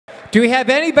Do we have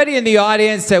anybody in the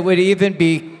audience that would even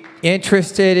be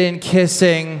interested in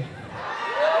kissing?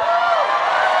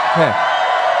 Okay.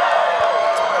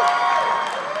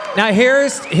 Now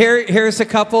here's a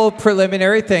couple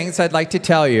preliminary things I'd like to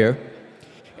tell you.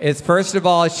 Is first of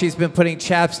all, she's been putting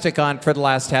chapstick on for the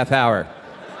last half hour.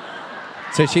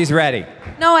 So she's ready.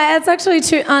 No, it's actually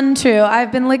untrue.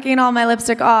 I've been licking all my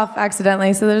lipstick off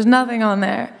accidentally, so there's nothing on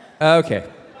there. Okay.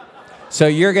 So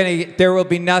there will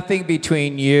be nothing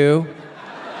between you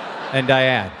and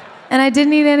Diane. And I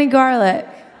didn't eat any garlic.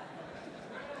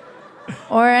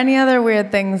 Or any other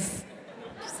weird things.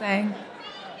 Just saying.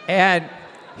 And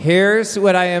here's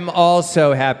what I am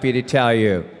also happy to tell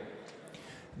you.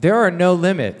 There are no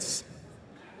limits.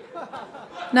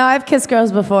 No, I've kissed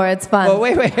girls before. It's fun. Well,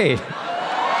 wait.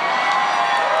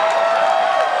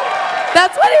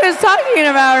 That's what he was talking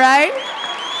about, right?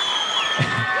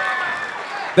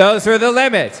 Those were the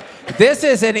limits. This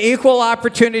is an equal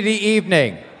opportunity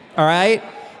evening, all right?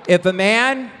 If a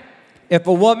man, if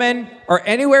a woman, or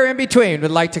anywhere in between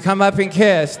would like to come up and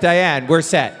kiss Diane, we're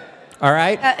set, all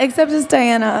right? Except it's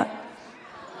Diana.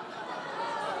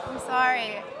 I'm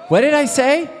sorry. What did I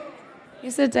say? You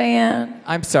said Diane.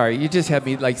 I'm sorry, you just had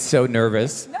me like so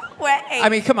nervous. No way. I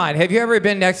mean, come on, have you ever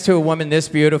been next to a woman this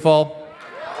beautiful?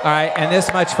 All right, and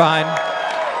this much fun?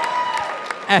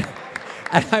 And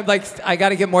I'm like, I got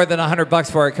to get more than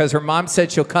 $100 for it because her mom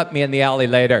said she'll cut me in the alley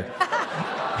later.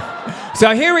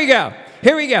 So here we go.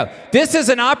 Here we go. This is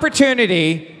an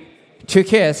opportunity to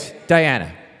kiss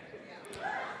Diana.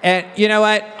 And you know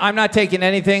what? I'm not taking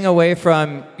anything away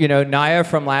from, Naya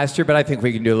from last year, but I think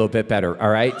we can do a little bit better, all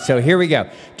right? So here we go.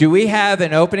 Do we have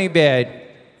an opening bid?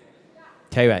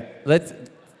 Tell you what, let's...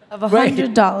 Of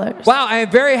 $100. Wow, I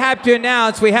am very happy to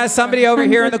announce we have somebody over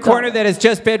here in the corner that has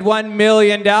just bid $1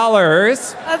 million.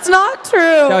 That's not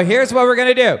true. So here's what we're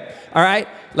going to do, all right?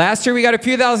 Last year we got a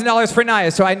few $1,000s for Naya,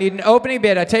 so I need an opening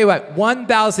bid. I tell you what,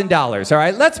 $1,000, all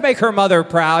right? Let's make her mother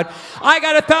proud. I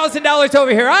got $1,000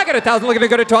 over here. I got $1,000 looking to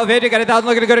go to $1,250. I got $1,000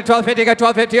 looking to go to $1,250. I got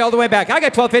 $1,250 all the way back. I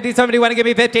got $1,250. Somebody want to give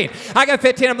me 15. I got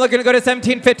 15. I'm looking to go to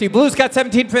 $1,750. Blue's got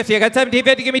 $1,750. I got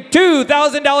 $1,750. Give me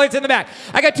 $2,000 in the back.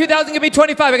 I got $2,000. Give me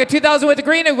 25. I got $2,000 with the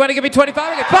green. And you want to give me 25?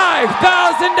 I got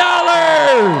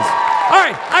 $5,000. All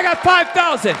right, I got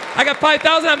 5,000. I got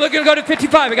 5,000. I'm looking to go to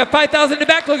 55. I got 5,000 in the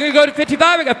back. Looking to go to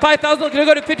 55. I got 5,000. Looking to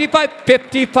go to 55.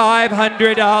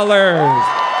 $5,500.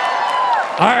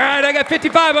 All right, I got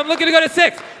 55. I'm looking to go to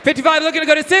 6. 55. Looking to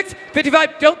go to 6.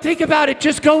 55. Don't think about it.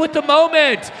 Just go with the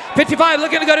moment. 55.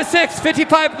 Looking to go to 6.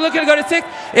 55. Looking to go to 6.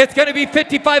 It's going to be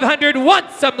 5,500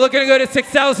 once. I'm looking to go to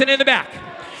 6,000 in the back.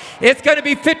 It's going to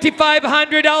be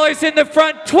 $5,500 in the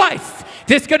front twice.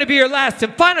 This is going to be your last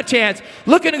and final chance.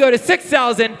 Looking to go to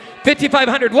 6,000,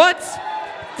 5,500 once,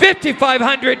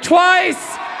 5,500 twice.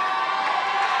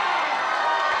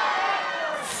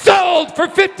 Sold for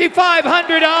 $5,500.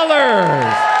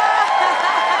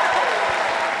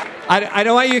 I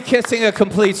don't want you kissing a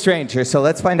complete stranger, so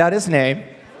let's find out his name.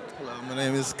 Hello, my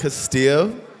name is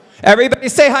Castillo. Everybody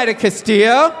say hi to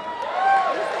Castillo.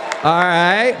 All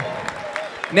right.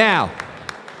 Now,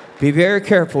 be very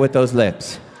careful with those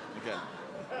lips.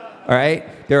 All right?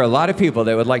 There are a lot of people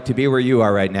that would like to be where you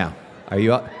are right now. Are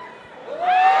you up?